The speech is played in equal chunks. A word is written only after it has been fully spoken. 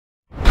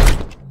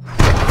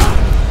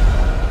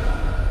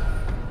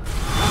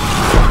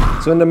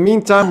So in the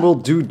meantime, we'll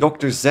do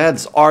Dr.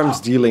 Zed's arms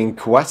dealing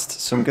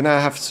quest. So I'm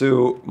gonna have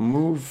to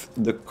move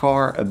the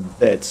car a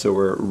bit so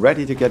we're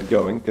ready to get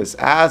going. Because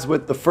as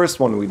with the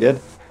first one we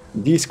did,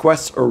 these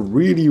quests are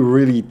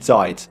really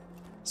tight.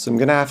 So I'm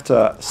gonna have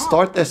to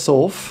start this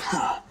off.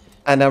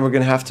 And then we're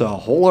gonna have to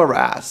haul our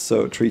ass.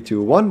 So 3,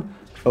 2, 1.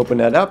 Open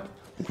that up.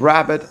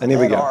 Grab it. And here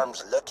we go.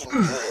 Arm's looking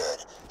good.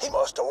 He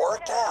must have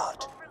worked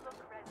out.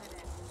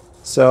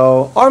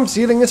 So arms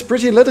healing is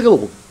pretty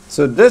literal.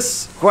 So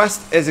this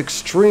quest is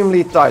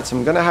extremely tight, so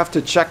I'm gonna have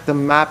to check the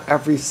map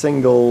every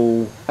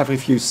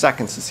few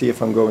seconds to see if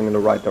I'm going in the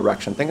right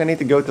direction. I think I need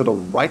to go to the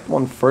right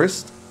one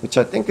first, which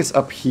I think is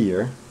up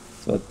here.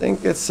 So I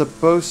think it's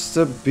supposed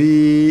to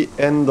be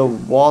in the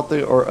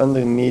water or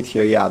underneath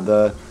here. Yeah,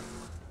 the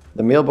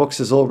mailbox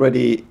is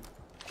already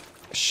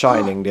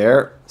shining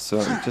there.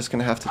 So I'm just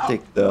gonna have to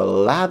take the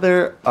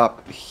ladder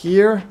up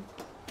here.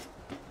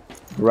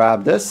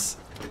 Grab this.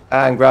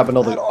 And grab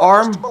another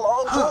arm.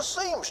 Belonged to a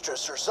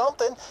seamstress or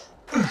something.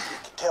 You can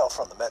tell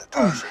from the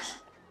metatarsus.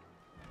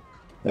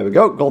 There we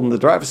go. Got in the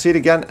driver's seat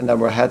again, and then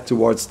we'll head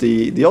towards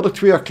the other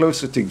three are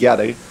closer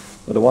together.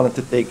 But I wanted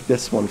to take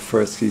this one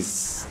first.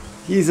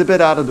 He's a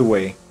bit out of the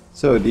way.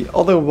 So the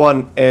other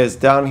one is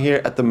down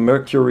here at the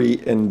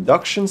Mercury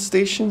induction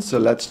station. So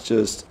let's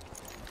just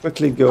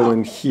quickly go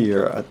in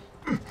here.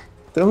 I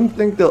don't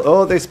think they'll.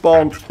 Oh, they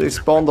spawned. They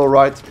spawned all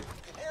right.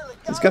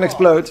 It's gonna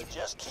explode.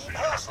 Just keep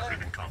hustling.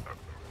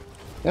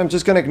 Yeah, I'm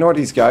just gonna ignore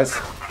these guys.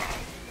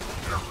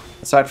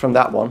 Aside from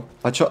that one,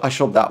 I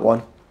shot that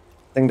one.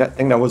 Think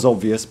that was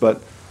obvious,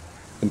 but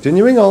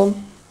continuing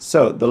on.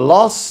 So the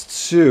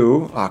last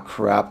two. Ah,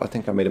 crap! I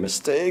think I made a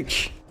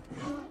mistake.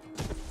 I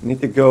need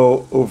to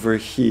go over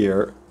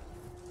here.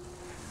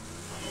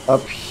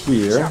 Up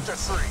here. Chapter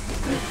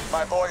 3.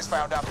 My boys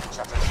found out in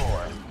Chapter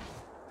 4.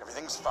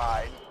 Everything's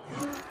fine.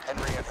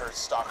 Henry and her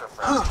stalker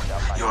friends turned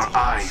out my Your team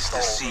eyes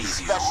stole deceive you.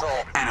 special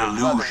An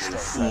illusion Mother's Day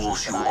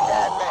fools present you that my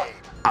dad all. made.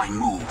 I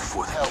move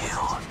for the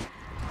kill.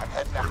 I'm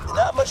heading after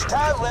Not much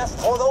time left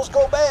before those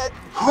go bad.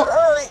 Better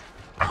hurry.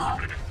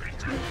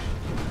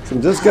 So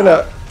I'm just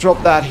gonna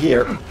drop that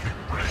here.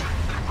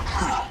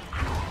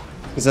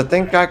 Because I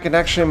think I can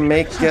actually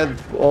make it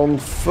on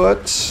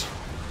foot.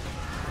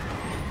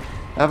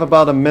 I have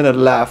about a minute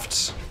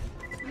left.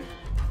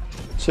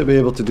 Should be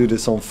able to do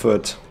this on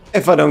foot.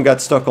 If I don't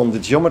get stuck on the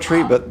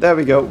geometry, but there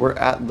we go. We're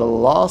at the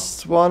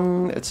last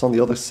one. It's on the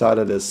other side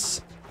of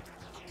this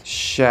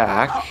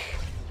shack.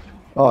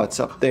 Oh, it's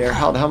up there.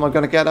 How the hell am I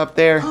gonna get up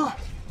there?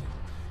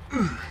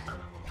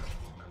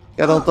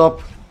 Get on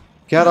top.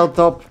 Get on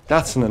top.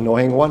 That's an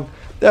annoying one.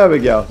 There we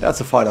go. That's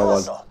the final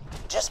one.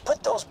 Just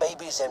put those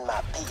babies in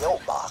my P.O.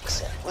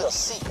 box and we'll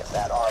see if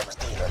that arms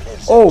dealer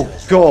lives Oh up to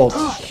his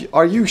god.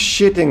 Are you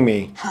shitting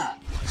me?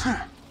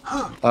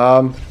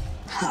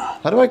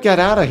 How do I get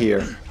out of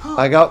here?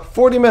 I got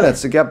 40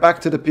 minutes to get back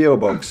to the P.O.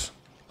 box.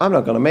 I'm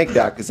not gonna make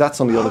that because that's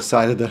on the other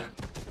side of the...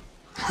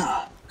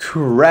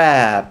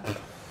 Crap.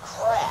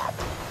 Crap.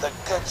 The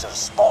goods are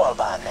spoiled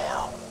by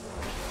now.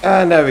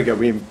 And there we go.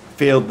 We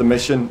failed the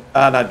mission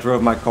and I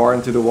drove my car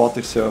into the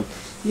water. So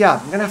yeah,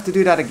 I'm gonna have to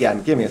do that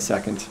again. Give me a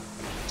second.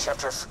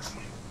 Chapter 4.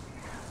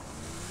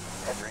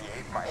 Henry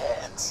ate my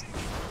hands.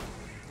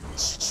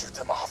 She chewed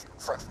them off in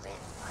front of me.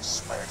 I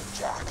swear to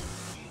Jack.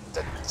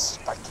 That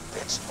spiky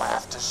bitch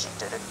laughed as she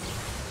did it.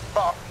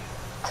 Mom,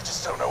 I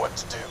just don't know what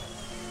to do.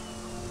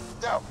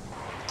 No,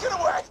 get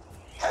away!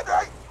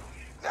 Henry!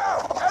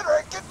 No!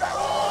 Henry, get back!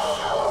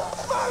 No!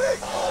 Mommy!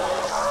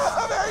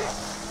 Mommy!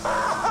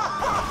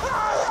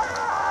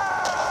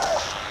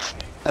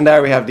 And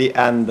there we have the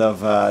end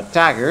of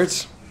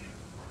Taggert.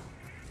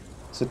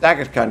 So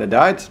Taggert kind of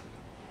died.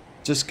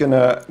 Just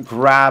gonna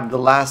grab the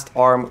last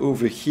arm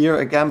over here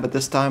again, but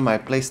this time I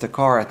placed the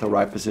car at the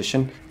right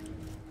position.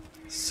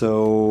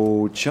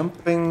 So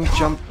jumping.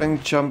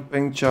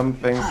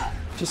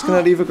 Just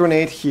gonna leave a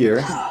grenade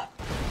here.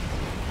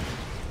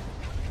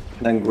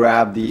 Then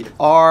grab the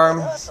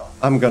arm.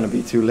 I'm gonna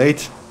be too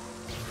late.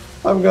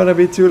 I'm gonna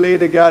be too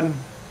late again.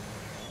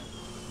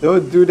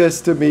 Don't do this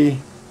to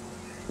me.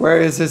 Where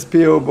is his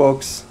P.O.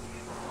 box?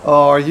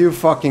 Oh, are you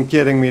fucking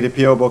kidding me? The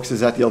P.O. box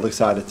is at the other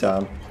side of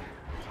town.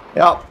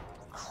 Yep.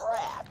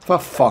 Crap. For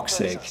fuck's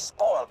The goods sake. are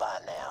spoiled by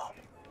now.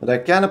 But I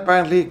can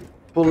apparently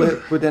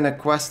put in a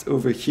quest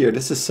over here.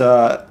 This is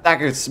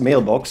Taggert's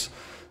mailbox.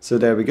 So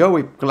there we go.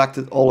 We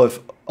collected all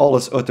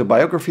his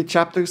autobiography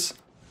chapters.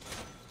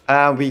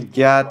 And we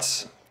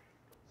get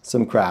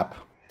some crap.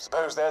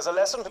 Suppose there's a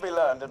lesson to be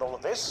learned in all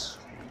of this.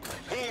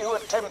 He who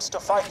attempts to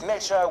fight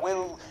nature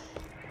will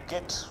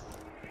get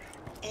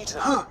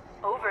eaten.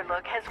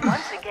 Overlook has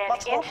once again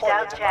inched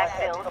out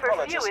Jackville for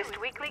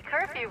fewest weekly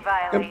curfew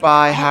violations.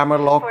 Goodbye,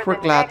 Hammerlock.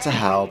 We're glad to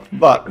help.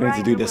 But we need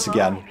to do this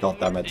again. God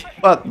damn it.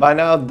 But by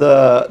now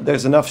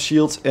there's enough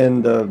shields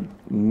in the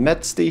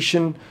med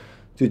station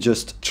to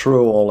just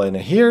throw all in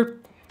here.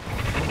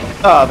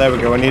 Ah, there we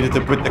go. I needed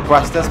to put the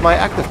quest as my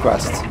active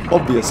quest.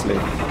 Obviously.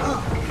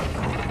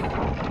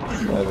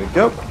 There we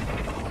go.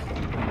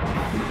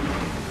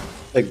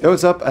 Pick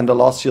those up, and the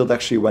last shield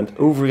actually went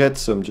over it,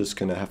 so I'm just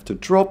gonna have to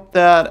drop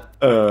that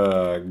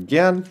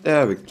again.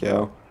 There we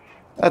go.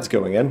 That's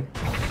going in.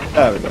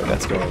 There we go,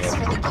 that's going in.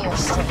 For the gear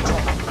structure.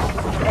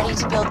 Ready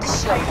to build the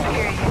shield.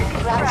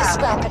 Grab the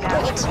scrap and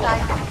bring it to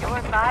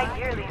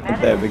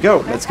me. There we go.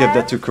 Let's give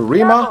that to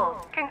Karima,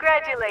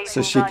 Congratulations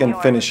so she can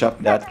finish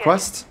up that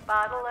quest.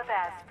 Bottle of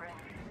aspirin.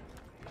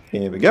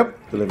 Here we go.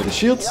 Deliver the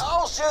shields.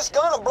 Y'all's just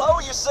gonna blow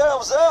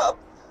yourselves up.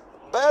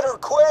 Better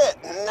quit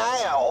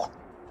now.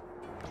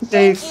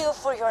 Dave. Thank you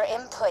for your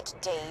input,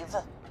 Dave.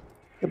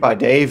 Goodbye,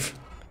 Dave.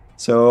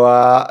 So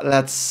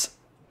let's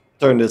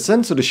turn this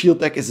in. So the shield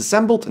deck is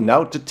assembled.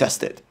 Now to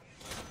test it.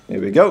 Here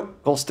we go.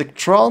 Caustic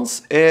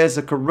Trance is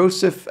a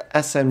corrosive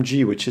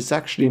SMG, which is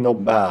actually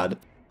not bad.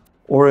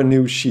 Or a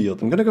new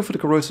shield. I'm gonna go for the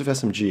corrosive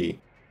SMG.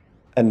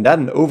 And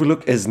then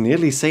Overlook is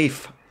nearly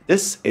safe.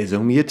 This is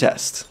only a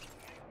test.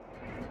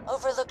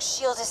 Overlook's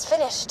shield is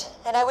finished,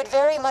 and I would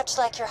very much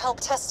like your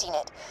help testing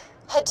it.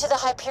 Head to the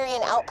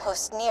Hyperion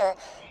outpost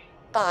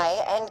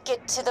nearby and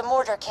get to the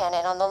mortar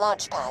cannon on the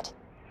launch pad.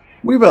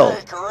 We will.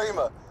 Hey,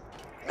 Karima,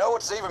 know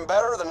what's even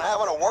better than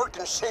having a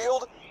working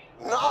shield?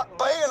 Not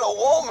being a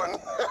woman.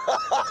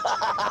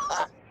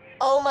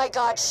 Oh my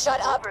god, shut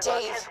up,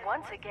 Overlook Dave. has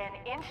once again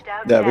inched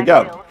out There we Jack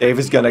go. Bill for Dave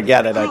is gonna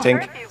get it, I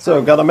think. curfew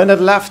So, got a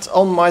minute left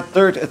on my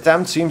third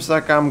attempt. Seems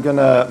like I'm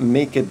gonna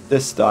make it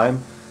this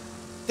time.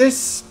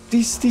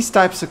 These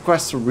types of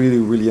quests are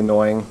really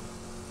annoying.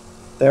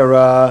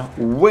 They're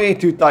way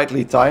too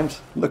tightly timed.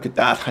 Look at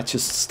that, I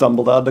just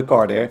stumbled out of the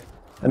car there.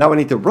 And now I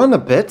need to run a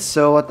bit,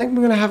 so I think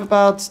we're gonna have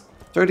about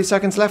 30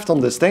 seconds left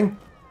on this thing.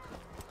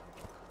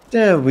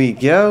 There we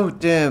go,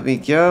 there we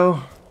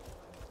go.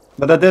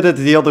 But I did it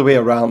the other way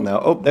around now.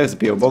 Oh, there's a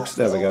PO box,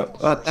 there we go.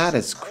 Oh, that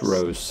is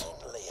gross.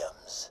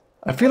 Limbs.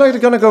 I feel like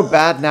they're gonna go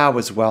bad now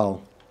as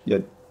well.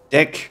 You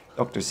dick,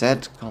 Dr.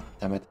 Zed. God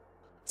damn it.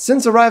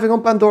 Since arriving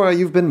on Pandora,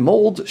 you've been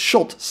mauled,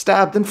 shot,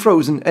 stabbed, and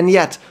frozen, and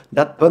yet,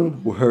 that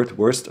pun hurt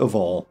worst of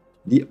all.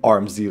 The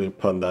arms dealer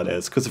pun, that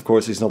is. Because, of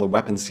course, he's not a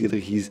weapons dealer,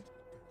 he's,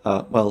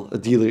 well, a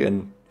dealer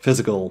in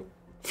physical,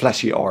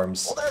 fleshy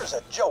arms. Well, there's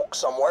a joke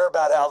somewhere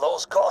about how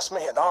those cost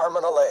me an arm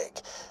and a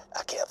leg.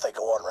 I can't think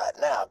of one right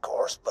now, of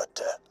course,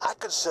 but I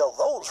could sell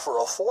those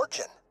for a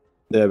fortune.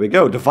 There we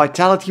go, the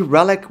Vitality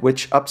Relic,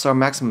 which ups our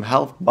maximum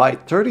health by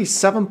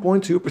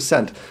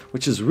 37.2%,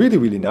 which is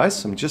really nice.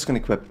 So I'm just going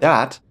to equip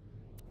that.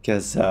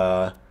 Because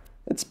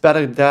it's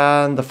better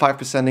than the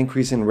 5%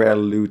 increase in rare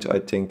loot, I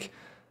think.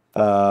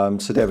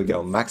 So there we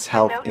go, max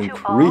health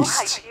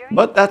increased.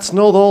 But that's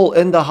not all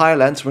in the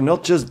Highlands. We're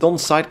not just done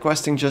side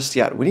questing just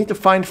yet. We need to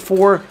find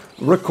 4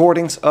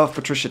 recordings of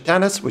Patricia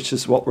Tannis, which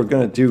is what we're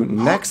gonna do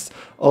next,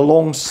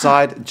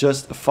 alongside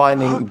just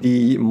finding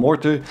the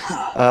mortar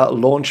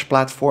launch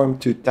platform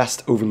to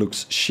test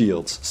Overlook's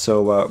shields.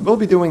 So we'll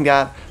be doing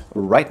that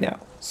right now.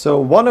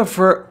 So one of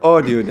her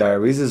audio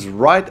diaries is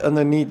right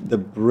underneath the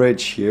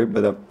bridge here,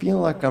 but I feel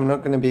like I'm not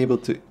going to be able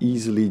to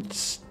easily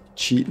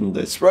cheat on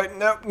this. Right?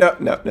 No,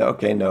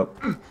 okay, no.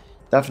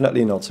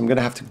 Definitely not. So I'm going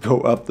to have to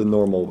go up the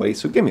normal way,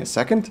 so give me a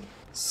second.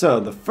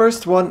 So the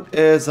first one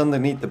is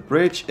underneath the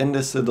bridge in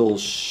this little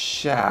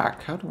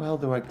shack. How the hell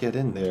do I get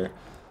in there?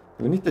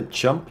 Do we need to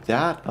jump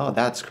that? Oh,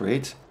 that's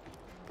great.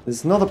 This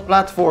is not a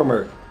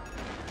platformer.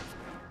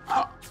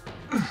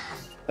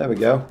 There we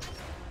go.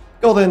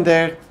 Got in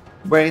there.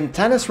 Wherein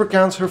Tannis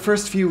recounts her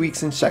first few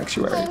weeks in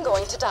Sanctuary. I'm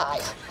going to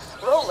die.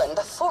 Roland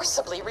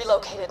forcibly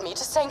relocated me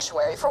to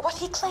Sanctuary for what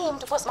he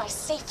claimed was my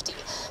safety.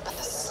 But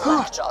the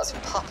slackjaws who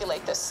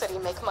populate this city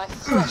make my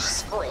flesh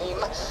scream.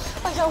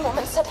 A young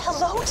woman said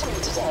hello to me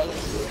today.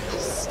 I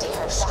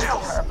stared back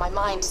at her, my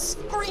mind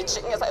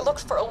screeching as I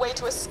looked for a way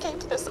to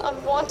escape this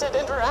unwanted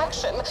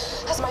interaction.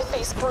 As my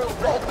face grew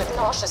red with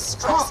nauseous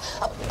stress,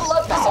 a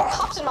blood vessel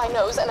popped in my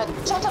nose and a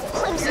jet of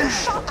crimson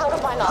shot out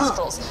of my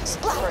nostrils,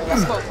 splattering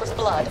us both with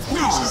blood.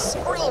 She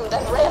screamed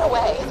and ran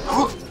away.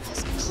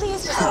 As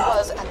pleased as I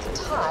was at the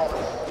time,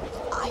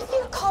 I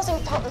fear causing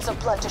fountains of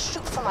blood to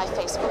shoot from my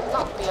face will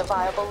not be a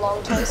viable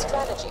long-term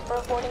strategy for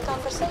avoiding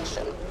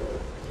conversation.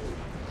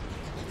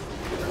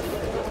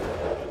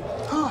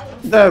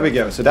 There we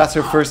go, so that's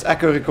her first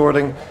echo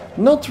recording.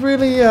 Not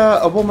really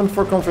a woman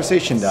for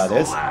conversation, that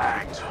is.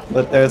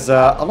 But there's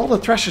a lot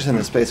of treasures in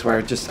this place where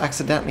I just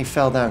accidentally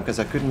fell down because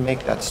I couldn't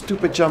make that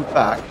stupid jump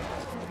back.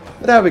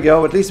 But there we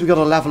go, at least we got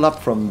a level up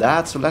from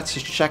that, so let's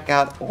just check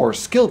out our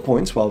skill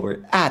points while we're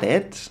at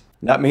it.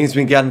 That means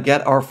we can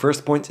get our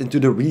first points into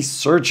the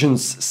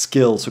Resurgence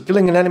skill. So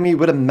killing an enemy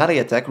with a melee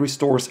attack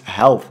restores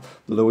health.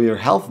 The lower your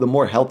health, the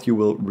more health you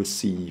will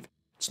receive.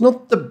 It's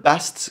not the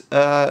best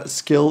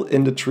skill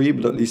in the tree,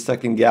 but at least I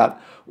can get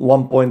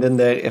 1 point in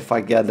there if I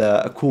get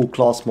a cool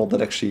class mod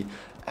that actually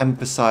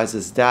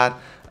emphasizes that.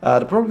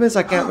 The problem is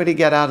I can't really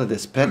get out of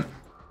this pit,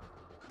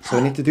 so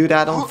I need to do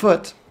that on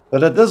foot.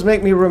 But it does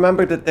make me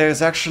remember that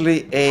there's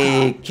actually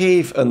a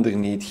cave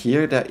underneath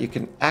here that you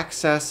can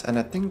access, and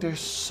I think there's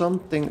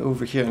something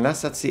over here,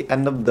 unless that's the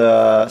end of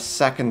the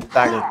second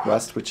Taggert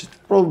quest, which it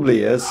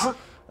probably is,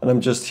 and I'm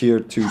just here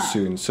too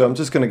soon. So I'm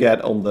just gonna get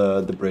on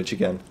the bridge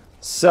again.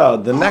 So,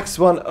 the next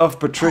one of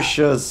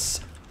Patricia's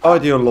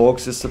audio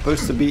logs is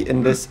supposed to be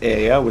in this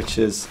area, which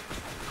is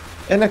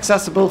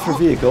inaccessible for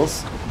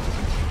vehicles.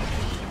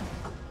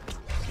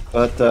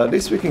 But at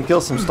least we can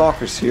kill some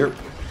stalkers here.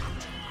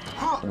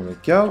 There we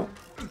go.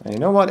 And you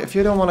know what? If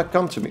you don't want to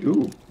come to me...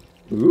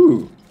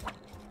 Ooh.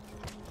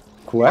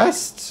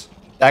 Quest?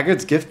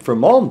 Taggert's gift for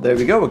Mom. There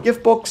we go. A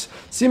gift box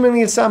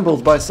seemingly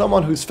assembled by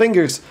someone whose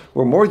fingers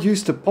were more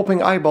used to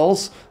popping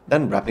eyeballs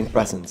than wrapping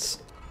presents.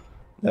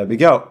 There we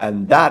go.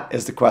 And that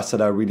is the quest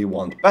that I really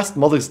want. Best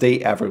Mother's Day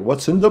ever.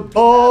 What's in the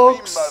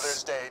box? Happy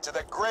Mother's Day to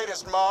the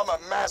greatest mom a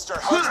master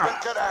husband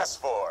could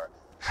ask for.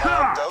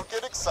 Now, don't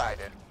get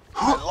excited.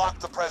 I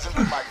locked the present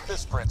with my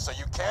fist print, so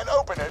you can't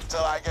open it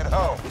till I get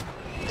home.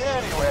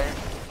 Anyway,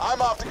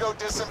 I'm off to go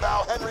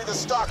disembowel Henry the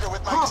Stalker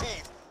with my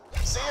teeth.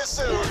 See you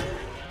soon.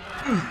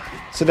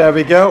 So there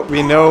we go.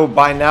 We know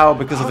by now,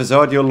 because of his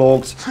audio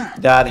logs,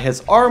 that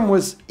his arm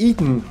was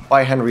eaten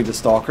by Henry the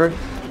Stalker.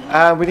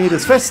 And we need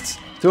his fist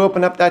to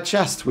open up that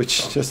chest,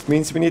 which just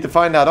means we need to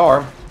find that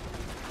arm.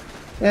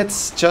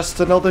 It's just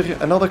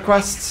another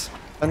quest.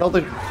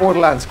 Another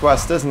Borderlands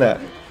quest, isn't it?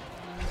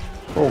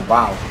 Oh,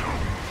 wow.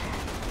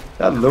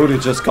 That loader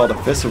just got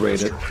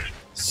eviscerated.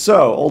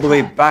 So, all the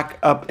way back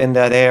up in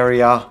that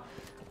area,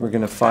 we're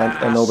gonna find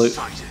another...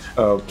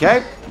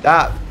 Okay,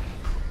 that...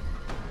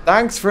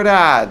 Thanks for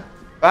that.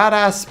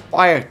 Badass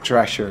fire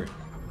treasure.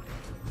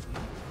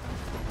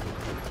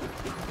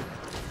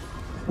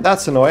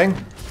 That's annoying.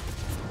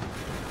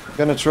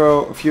 Gonna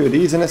throw a few of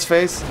these in his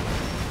face.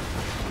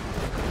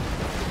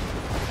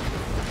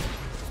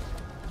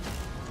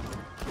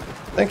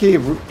 I think he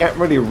can't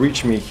really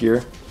reach me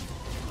here.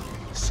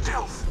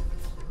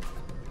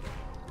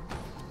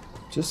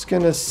 Just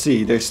gonna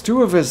see. There's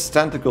two of his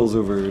tentacles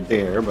over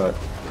there, but...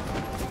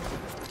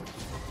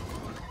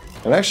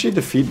 I can actually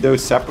defeat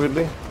those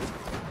separately.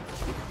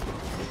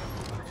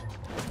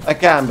 I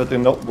can, but they're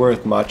not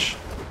worth much.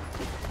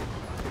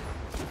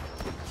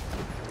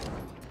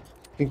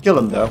 Can kill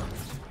him though.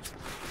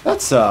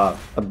 That's a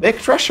big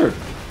treasure.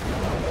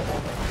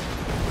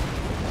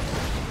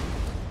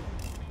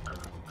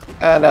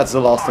 And that's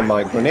the last of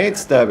my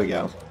grenades. There we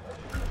go.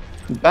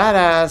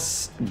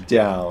 Badass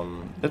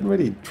down. Didn't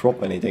really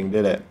drop anything,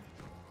 did it?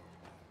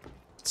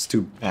 It's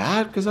too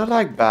bad, because I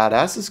like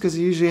badasses, because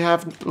you usually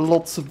have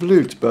lots of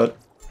loot, but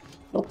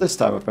not this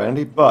time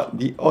apparently. But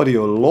the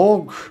audio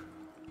log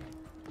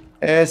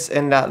is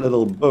in that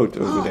little boat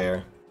over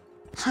there.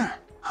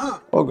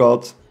 Oh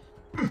god.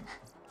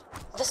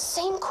 The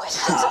same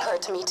questions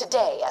occurred to me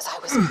today as I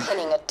was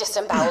pinning a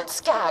disemboweled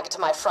skag to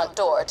my front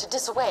door to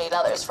dissuade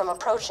others from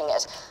approaching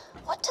it.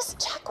 What does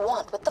Jack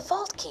want with the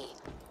vault key?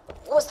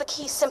 Was the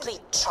key simply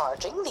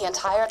charging the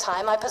entire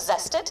time I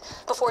possessed it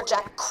before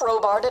Jack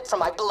crowbarred it from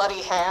my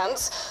bloody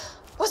hands?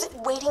 Was it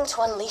waiting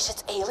to unleash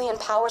its alien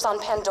powers on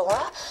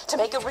Pandora to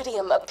make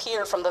Iridium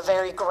appear from the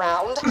very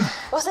ground?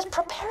 Was it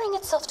preparing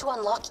itself to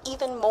unlock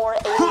even more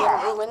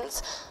alien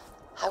ruins?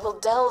 I will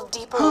delve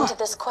deeper into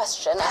this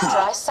question after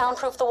I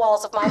soundproof the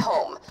walls of my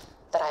home,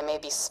 that I may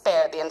be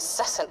spared the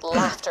incessant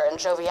laughter and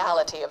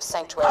joviality of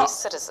Sanctuary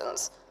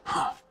citizens.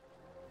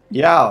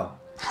 Yeah,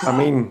 I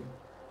mean...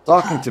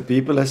 Talking to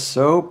people is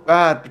so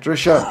bad,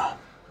 Patricia.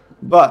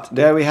 But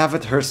there we have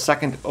it, her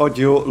second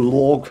audio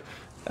log.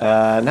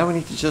 Now we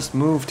need to just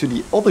move to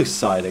the other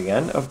side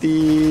again of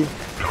the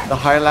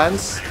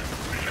Highlands.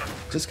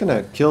 Just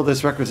gonna kill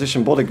this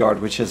requisition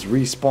bodyguard, which has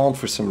respawned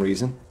for some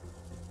reason.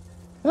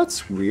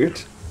 That's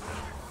weird.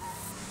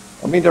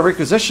 I mean, the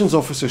requisitions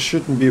officer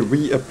shouldn't be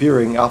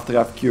reappearing after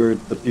I've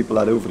cured the people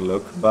at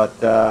Overlook, but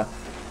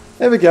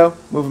there we go,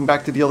 moving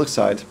back to the other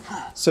side.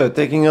 So,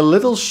 taking a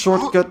little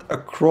shortcut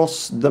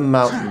across the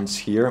mountains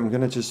here. I'm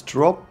gonna just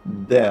drop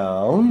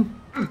down.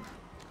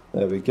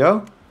 There we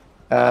go.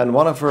 And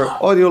one of her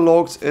audio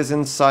logs is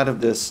inside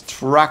of this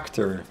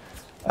tractor.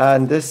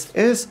 And this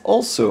is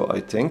also,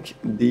 I think,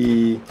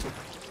 the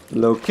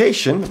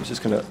location. I'm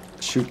just gonna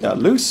shoot that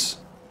loose.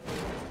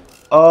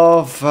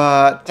 Of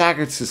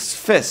Taggert's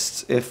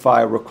fist, if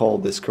I recall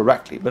this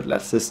correctly. But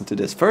let's listen to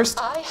this first.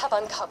 I have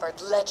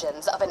uncovered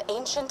legends of an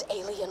ancient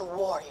alien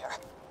warrior.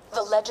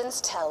 The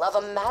legends tell of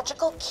a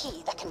magical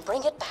key that can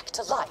bring it back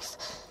to life.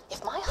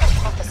 If my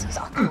hypotheses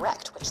are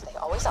correct, which they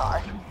always are,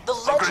 the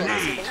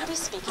legends may be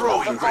speaking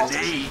of the vault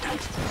key.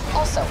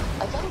 Also,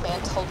 a young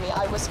man told me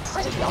I was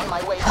pretty on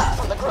my way back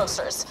from the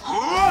grocer's. The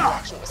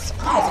reaction was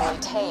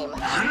surprisingly tame.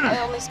 I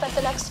only spent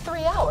the next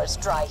 3 hours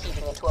dry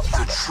heaving into a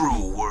bucket. The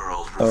true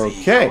world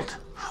Okay.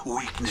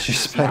 revealed. She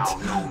spent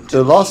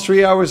the last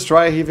 3 hours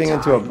dry heaving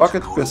into a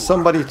bucket because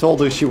somebody told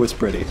her she was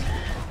pretty.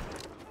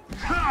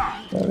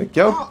 There we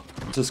go.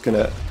 Just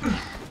gonna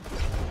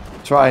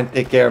try and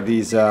take care of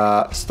these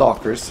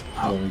stalkers.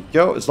 There we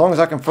go. As long as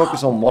I can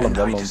focus on one of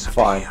them, I'm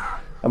fine.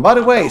 And by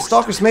the way,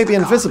 stalkers may be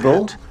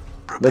invisible,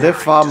 but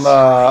if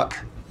I'm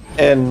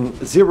in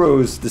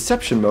Zero's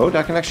deception mode,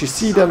 I can actually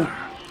see them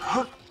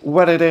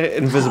whether they're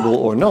invisible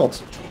or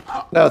not.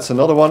 That's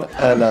another one,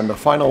 and then the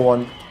final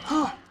one.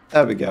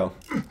 There we go.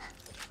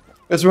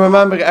 Because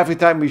remember, every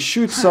time we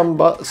shoot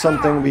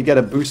something, we get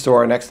a boost to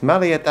our next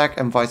melee attack,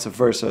 and vice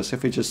versa. So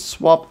if we just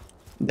swap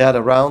that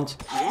around,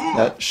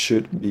 that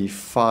should be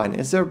fine.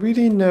 Is there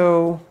really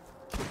no...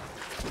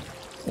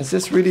 Is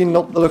this really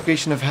not the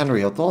location of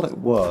Henry? I thought it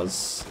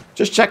was.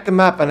 Just check the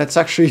map and it's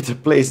actually the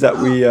place that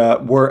we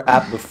were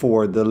at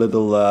before. The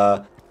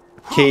little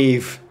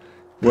cave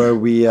where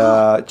we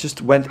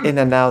just went in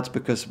and out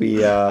because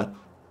we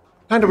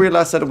kind of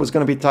realized that it was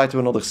going to be tied to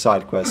another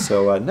side quest.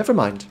 So never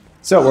mind.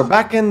 So we're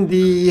back in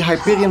the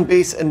Hyperion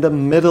base in the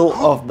middle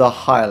of the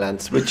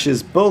Highlands, which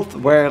is both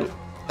where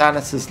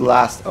Tannis'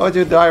 last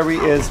audio diary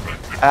is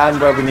and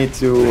where we need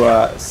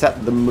to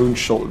set the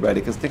moonshot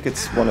ready, because I think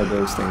it's one of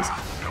those things.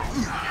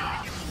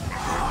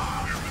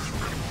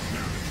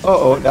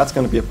 Uh-oh, that's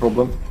going to be a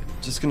problem.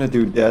 Just going to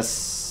do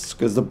this,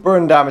 because the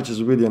burn damage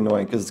is really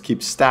annoying, because it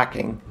keeps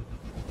stacking.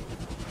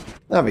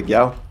 There we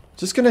go.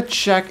 Just going to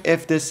check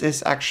if this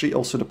is actually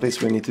also the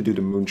place where we need to do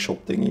the moonshot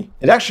thingy.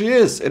 It actually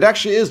is. It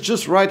actually is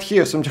just right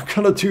here, so I'm just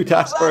going to do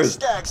that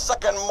first. That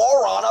sucking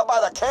moron up by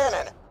the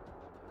cannon.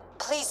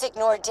 Please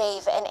ignore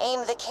Dave and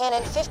aim the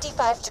cannon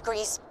 55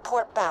 degrees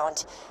port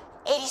bound,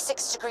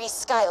 86 degrees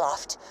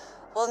skyloft.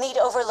 We'll need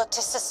Overlook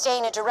to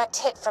sustain a direct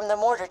hit from the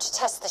mortar to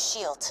test the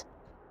shield.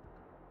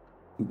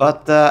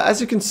 But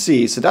as you can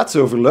see, so that's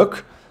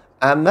Overlook.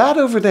 And that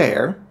over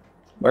there,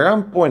 where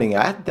I'm pointing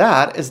at,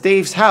 that is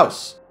Dave's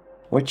house.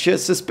 Which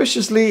is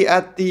suspiciously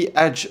at the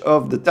edge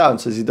of the town,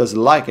 since he doesn't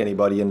like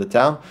anybody in the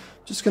town.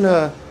 Just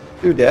gonna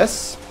do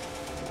this.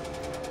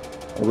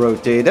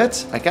 Rotate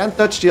it. I can't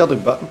touch the other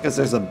button because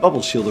there's a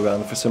bubble shield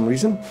around it for some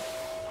reason.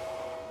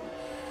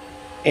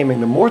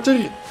 Aiming the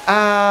mortar.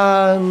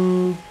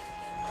 And...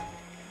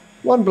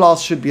 one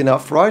blast should be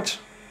enough, right?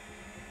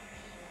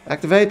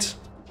 Activate.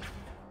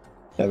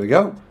 There we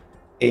go.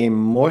 Aim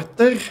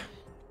mortar.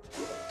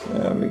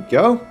 There we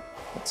go.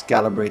 Let's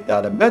calibrate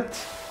that a bit.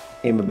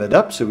 Aim a bit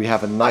up so we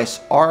have a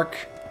nice arc.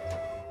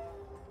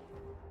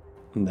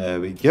 There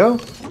we go.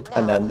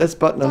 And then this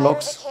button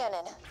unlocks.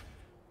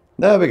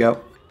 There we go.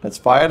 Let's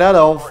fire that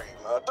off.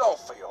 Don't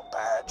feel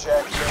bad,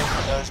 Jack. You're the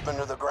husband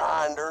of the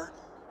grinder.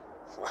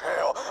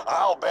 Well,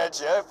 I'll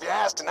bet you if you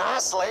asked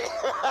nicely.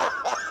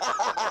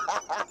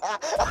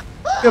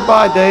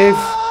 Goodbye, Dave.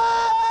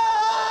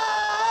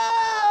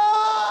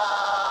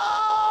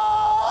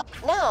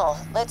 Now,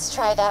 let's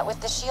try that with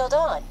the shield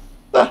on.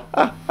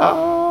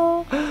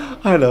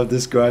 I love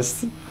this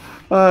quest.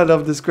 I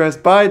love this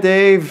quest. Bye,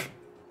 Dave.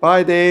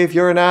 Bye, Dave.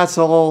 You're an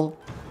asshole.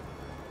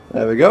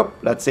 There we go.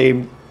 Let's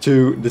aim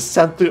to the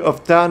center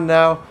of town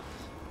now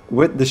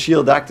with the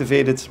shield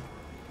activated.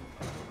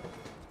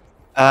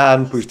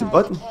 And push the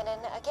button.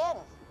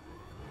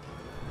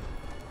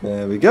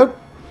 There we go.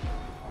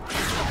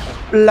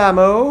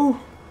 Blammo.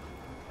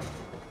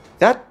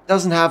 That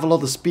doesn't have a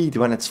lot of speed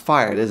when it's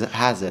fired,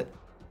 has it?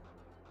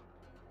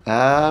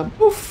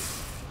 Poof.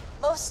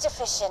 Most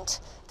efficient.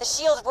 The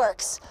shield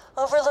works.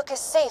 Overlook is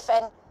safe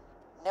and...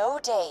 no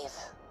Dave.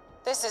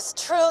 This is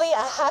truly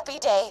a happy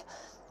day.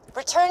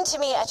 Return to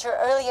me at your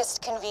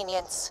earliest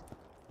convenience.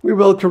 We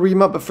will,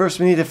 Karima, but first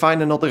we need to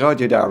find another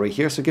audio diary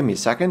here, so give me a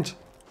second.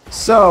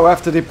 So,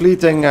 after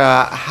depleting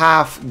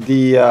half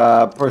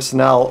the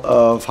personnel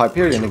of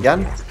Hyperion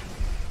again,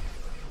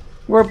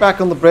 we're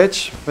back on the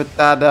bridge with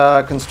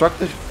that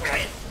constructor.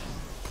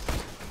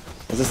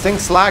 Is this thing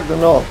slagged or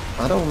not?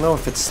 I don't know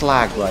if it's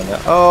slagged right now.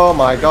 Oh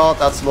my god,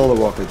 that's a lot of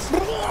rockets.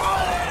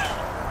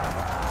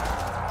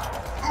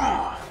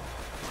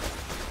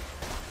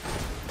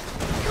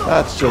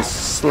 Let's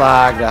just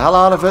slag the hell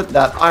out of it.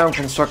 That iron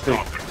constructor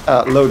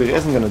loader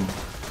isn't going to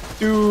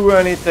do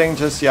anything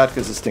just yet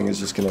because this thing is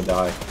just going to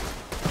die.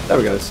 There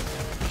we go.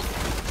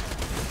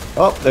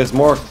 Oh, there's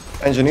more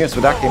engineers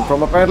where that came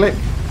from apparently.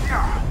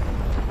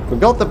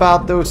 Forgot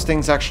about those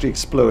things actually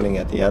exploding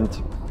at the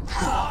end.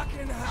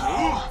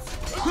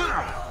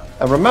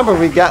 And remember,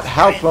 we get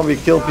help when we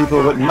kill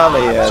people with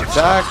melee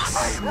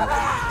attacks.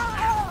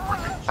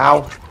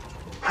 Ow.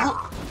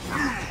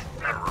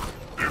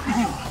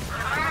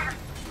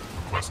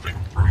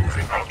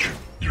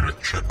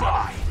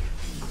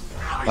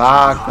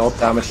 Ah, god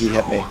damn it, he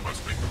hit me.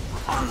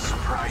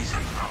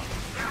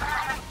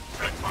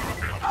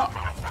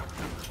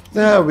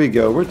 There we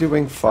go, we're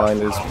doing fine.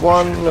 There's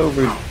one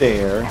over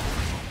there.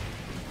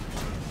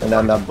 And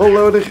then that bull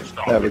loader.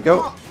 There we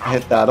go.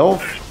 Hit that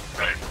off.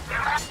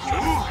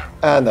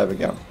 And there we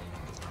go.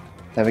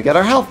 Then we get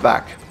our health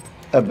back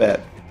a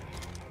bit.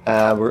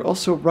 And we're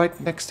also right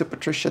next to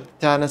Patricia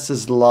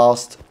Tannis'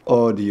 last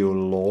audio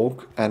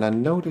log. And I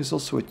know there's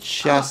also a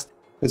chest.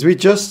 Because we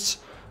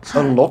just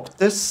unlocked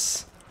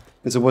this.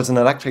 Because there was an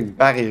electric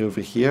barrier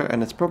over here.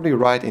 And it's probably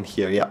right in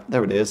here. Yeah,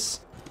 there it is.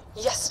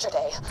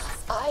 Yesterday,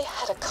 I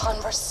had a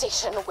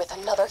conversation with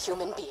another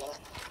human being.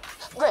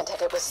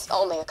 Granted, it was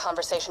only a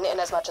conversation in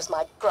as much as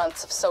my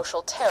grunts of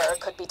social terror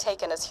could be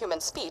taken as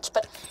human speech,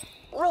 but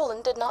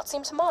Roland did not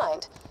seem to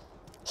mind.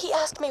 He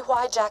asked me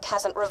why Jack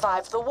hasn't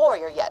revived the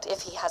warrior yet,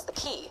 if he has the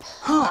key.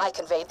 I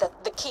conveyed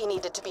that the key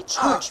needed to be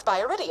charged by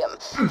iridium,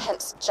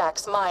 hence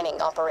Jack's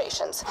mining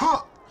operations.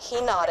 He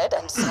nodded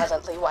and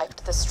silently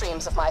wiped the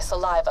streams of my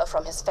saliva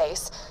from his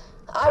face.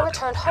 I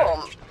returned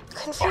home,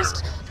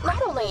 confused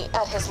not only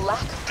at his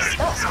lack of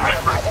disgust for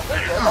my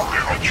behavior, but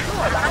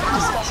more lack of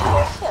disgust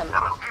for him.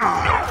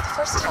 For the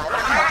first time, I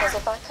felt as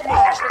if I could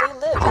actually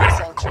live in the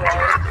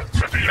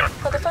sanctuary.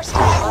 For the first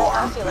time,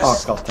 I feel as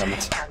Oh,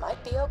 goddammit. I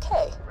might be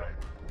okay.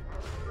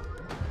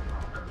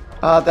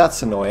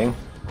 That's annoying.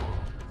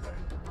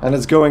 And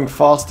it's going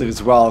faster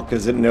as well,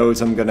 because it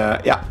knows I'm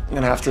gonna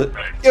have to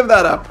give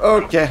that up.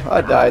 Okay,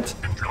 I died.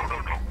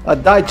 I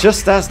died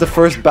just as the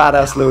first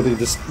badass loader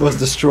was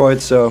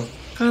destroyed, so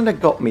kinda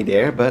got me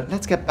there, but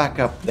let's get back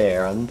up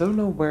there. I don't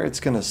know where it's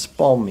gonna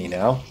spawn me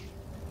now.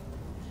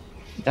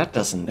 That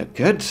doesn't look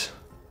good.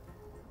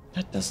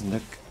 That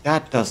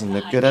doesn't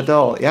look good at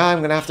all. Yeah,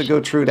 I'm gonna have to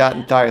go through that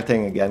entire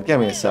thing again. Give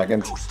me a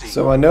second.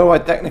 So I know I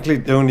technically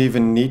don't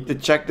even need to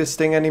check this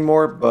thing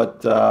anymore,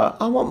 but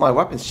I want my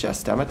weapons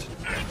chest, damn it.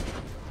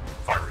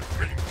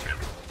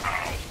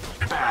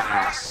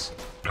 Badass.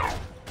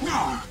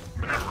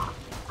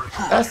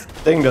 That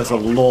thing does a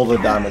lot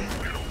of damage.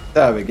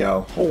 There we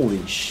go.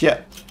 Holy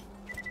shit.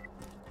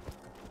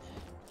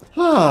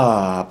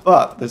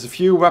 But there's a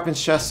few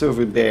weapons chests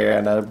over there,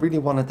 and I really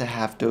wanted to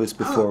have those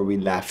before we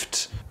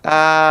left.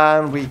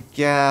 And we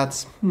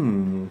get,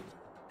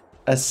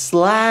 a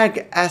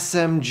slag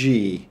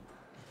SMG.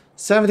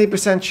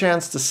 70%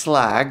 chance to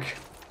slag.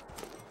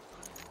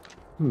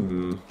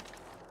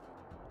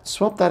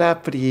 Swap that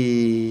out for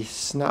the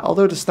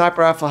although the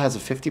sniper rifle has a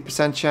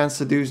 50% chance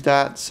to do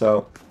that,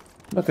 so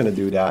I'm not gonna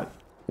do that.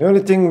 The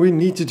only thing we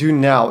need to do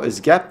now is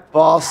get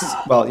past,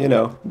 well, you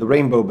know, the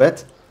rainbow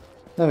bit.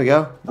 There we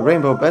go, the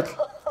rainbow bit.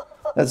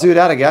 Let's do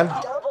that again.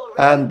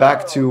 And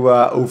back to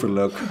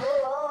Overlook.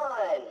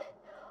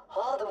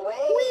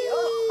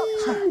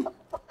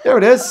 There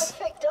it is.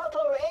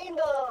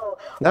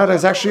 Now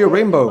there's actually a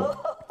rainbow.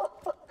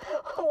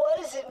 What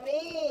does it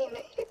mean?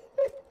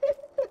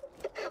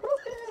 What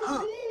does it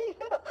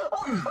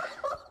mean?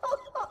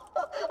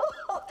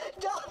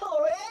 Double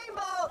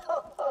rainbow!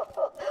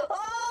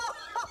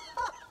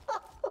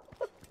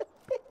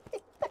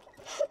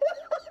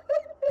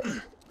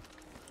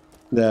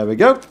 There we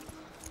go.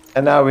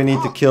 And now we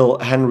need to kill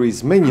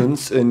Henry's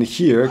minions in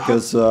here,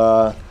 because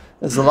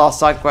there's the last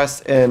side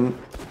quest in...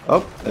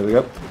 Oh, there we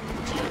go.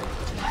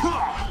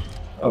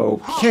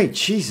 Okay,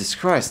 Jesus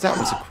Christ, that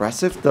was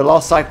aggressive. The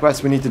last side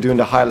quest we need to do in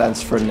the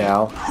Highlands for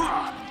now.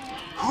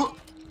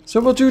 So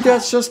we'll do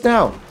that just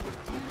now.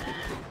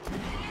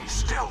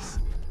 Stealth.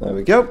 There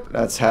we go.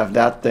 Let's have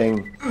that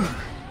thing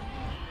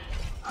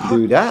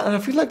do that. And I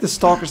feel like the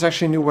stalkers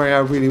actually knew where I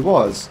really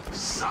was.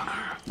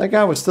 That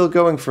guy was still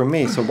going for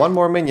me, so one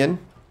more minion.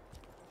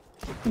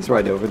 He's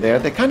right over there.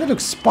 They kind of look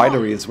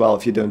spidery as well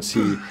if you don't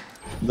see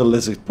the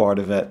lizard part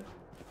of it.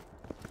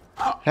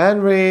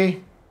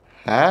 Henry!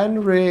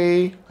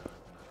 Henry!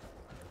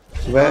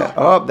 Where?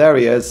 Oh, there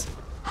he is.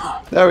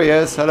 There he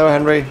is. Hello,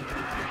 Henry.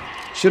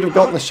 Should have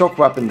gotten a shock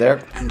weapon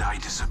there. And I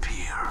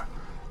disappear.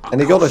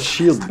 And he got a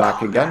shield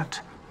back again.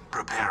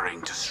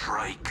 Preparing to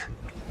strike.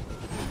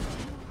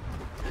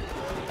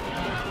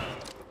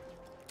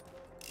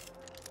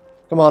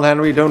 Come on,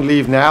 Henry, don't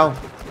leave now.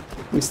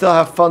 We still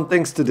have fun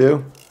things to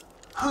do.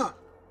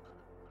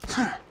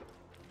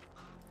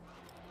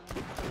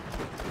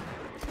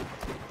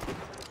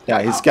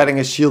 Yeah, he's getting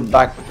his shield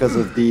back because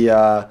of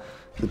the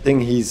thing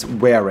he's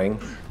wearing.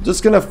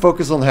 Just gonna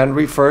focus on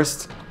Henry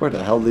first. Where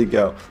the hell did he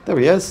go? There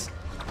he is.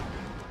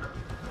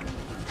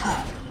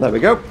 There we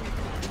go.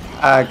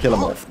 Kill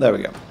him off. There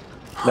we go.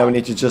 Now we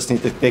just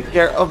need to take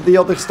care of the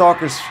other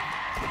stalkers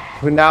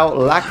who now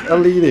lack a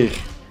leader.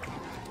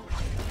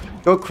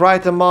 Go cry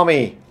to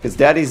mommy, because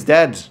daddy's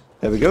dead.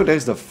 There we go,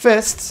 there's the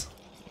fist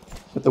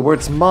with the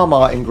words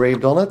mama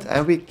engraved on it.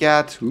 And we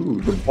get,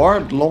 the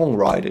Barbed Long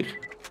Rider.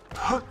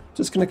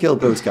 Just gonna kill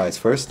those guys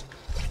first.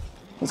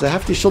 There's a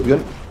hefty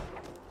shotgun.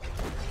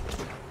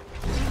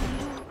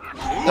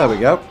 There we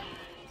go.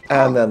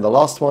 And then the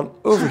last one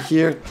over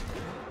here.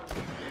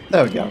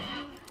 There we go.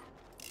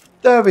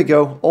 There we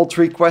go. All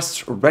three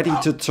quests ready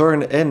to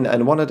turn in.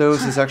 And one of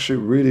those is actually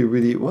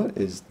really... What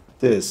is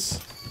this?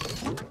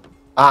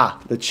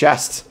 Ah, the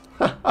chest.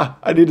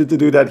 I needed to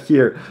do that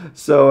here.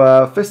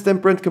 So, fist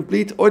imprint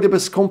complete.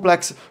 Oedipus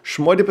complex.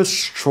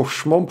 Schmoidipus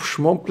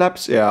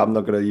schmompleps. Yeah, I'm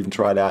not gonna even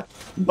try that.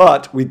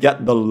 But we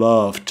get the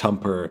love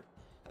Thumper.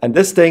 And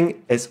this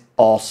thing is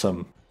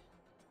awesome.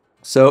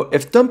 So,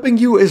 if thumping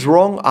you is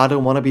wrong, I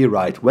don't want to be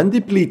right. When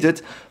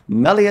depleted,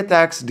 melee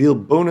attacks deal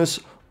bonus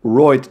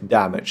roid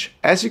damage.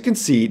 As you can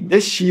see,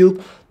 this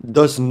shield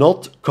does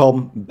not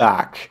come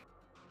back.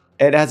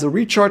 It has a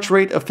recharge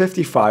rate of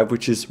 55,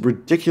 which is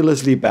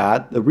ridiculously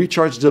bad, the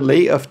recharge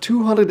delay of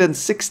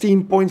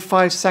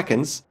 216.5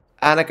 seconds,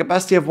 and a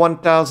capacity of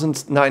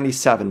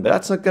 1097. But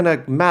that's not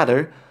gonna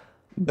matter,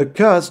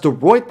 because the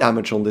roid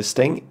damage on this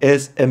thing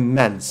is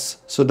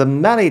immense. So the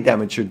melee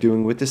damage you're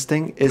doing with this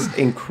thing is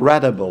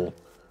incredible.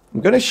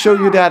 I'm gonna show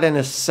you that in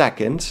a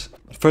second.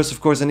 First,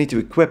 of course, I need to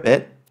equip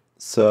it.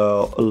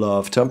 So,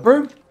 love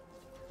Thumper.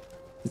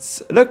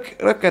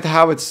 Look at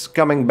how it's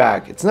coming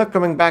back. It's not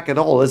coming back at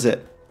all, is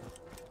it?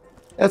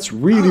 That's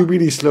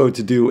really slow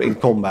to do in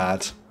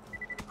combat.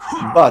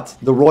 but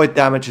the roid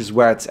damage is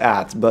where it's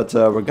at. But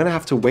we're gonna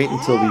have to wait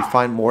until we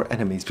find more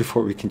enemies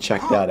before we can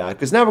check that out.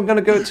 Because now we're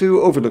gonna go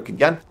to Overlook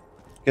again,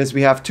 because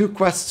we have 2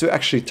 quests to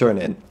actually turn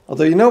in.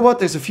 Although, you know what?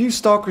 There's a few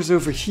stalkers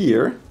over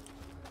here.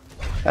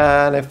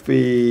 And if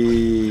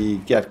we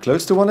get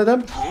close to one of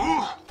them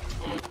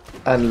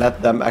and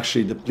let them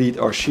actually deplete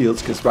our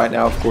shields, because right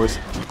now, of course,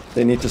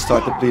 they need to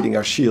start depleting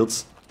our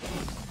shields.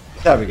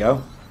 There we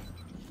go.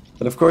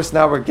 But of course,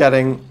 now we're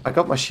getting... I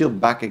got my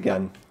shield back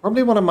again.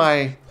 Probably one of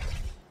my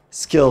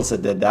skills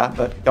that did that,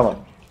 but come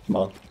on. Come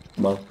on.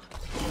 Come on.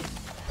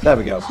 There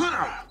we go.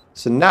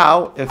 So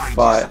now, if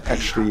I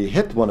actually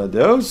hit one of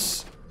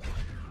those...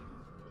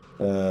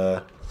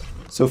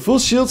 so full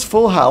shields,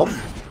 full health.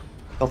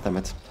 God damn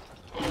it.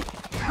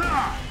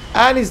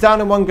 And he's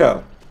down in one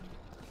go.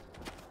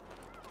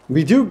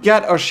 We do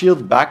get our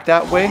shield back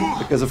that way,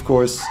 because of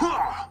course,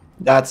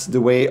 that's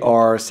the way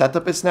our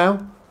setup is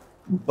now.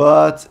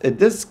 But it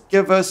does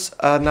give us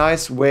a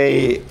nice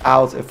way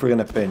out if we're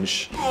in a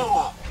pinch.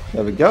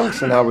 There we go.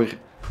 So now we're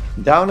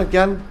down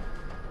again.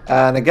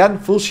 And again,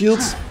 full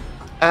shields.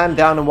 And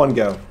down in one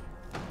go.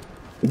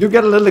 We do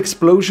get a little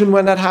explosion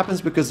when that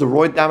happens, because the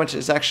roid damage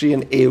is actually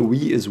an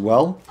AoE as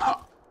well.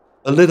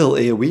 A little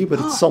AoE, but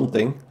it's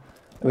something.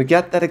 And we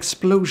get that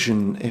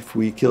explosion if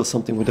we kill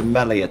something with a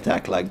melee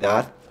attack like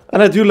that.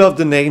 And I do love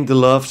the name, the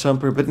Love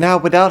Thumper. But now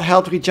without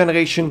health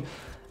regeneration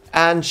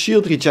and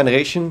shield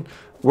regeneration,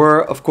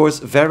 we're of course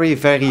very,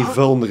 very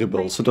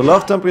vulnerable. So the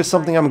Love Thumper is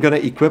something I'm going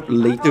to equip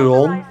later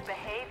on.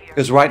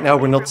 Because right now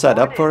we're not set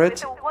up for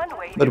it.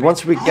 But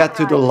once we get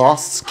to the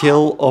last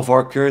skill of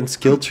our current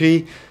skill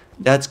tree,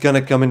 that's going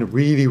to come in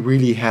really,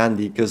 really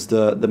handy. Because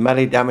the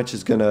melee damage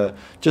is going to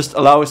just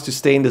allow us to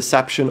stay in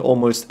Deception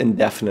almost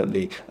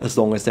indefinitely. As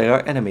long as there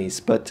are enemies.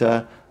 But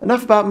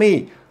enough about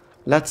me.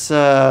 Let's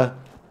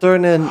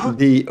turn in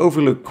the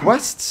Overlook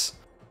quests.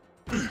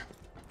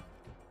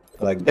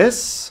 Like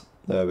this.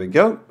 There we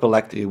go.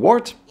 Collect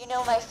reward. You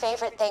know my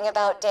favorite thing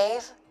about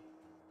Dave?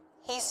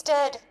 He's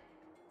dead.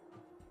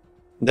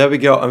 There we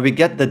go, and we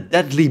get the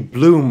Deadly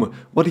Bloom.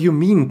 What do you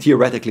mean,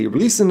 theoretically?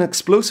 Release an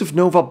explosive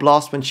Nova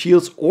Blast when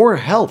shields or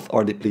health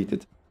are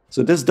depleted.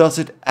 So this does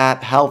it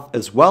at health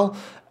as well.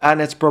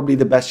 And it's probably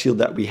the best shield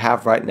that we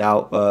have right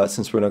now,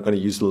 since we're not going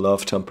to use the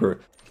Love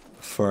Thumper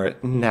for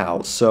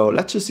now. So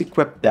let's just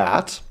equip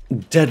that.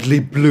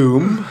 Deadly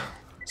Bloom.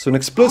 So an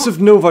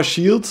explosive Nova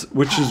shield,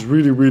 which is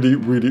really, really,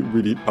 really,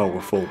 really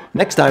powerful.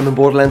 Next time in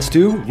Borderlands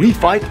 2, we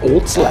fight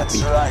Old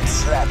Slappy. That's right,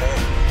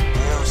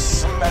 Slappy. You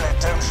smell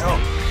it, don't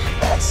you?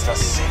 That's the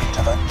scent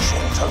of a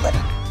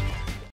gentleman.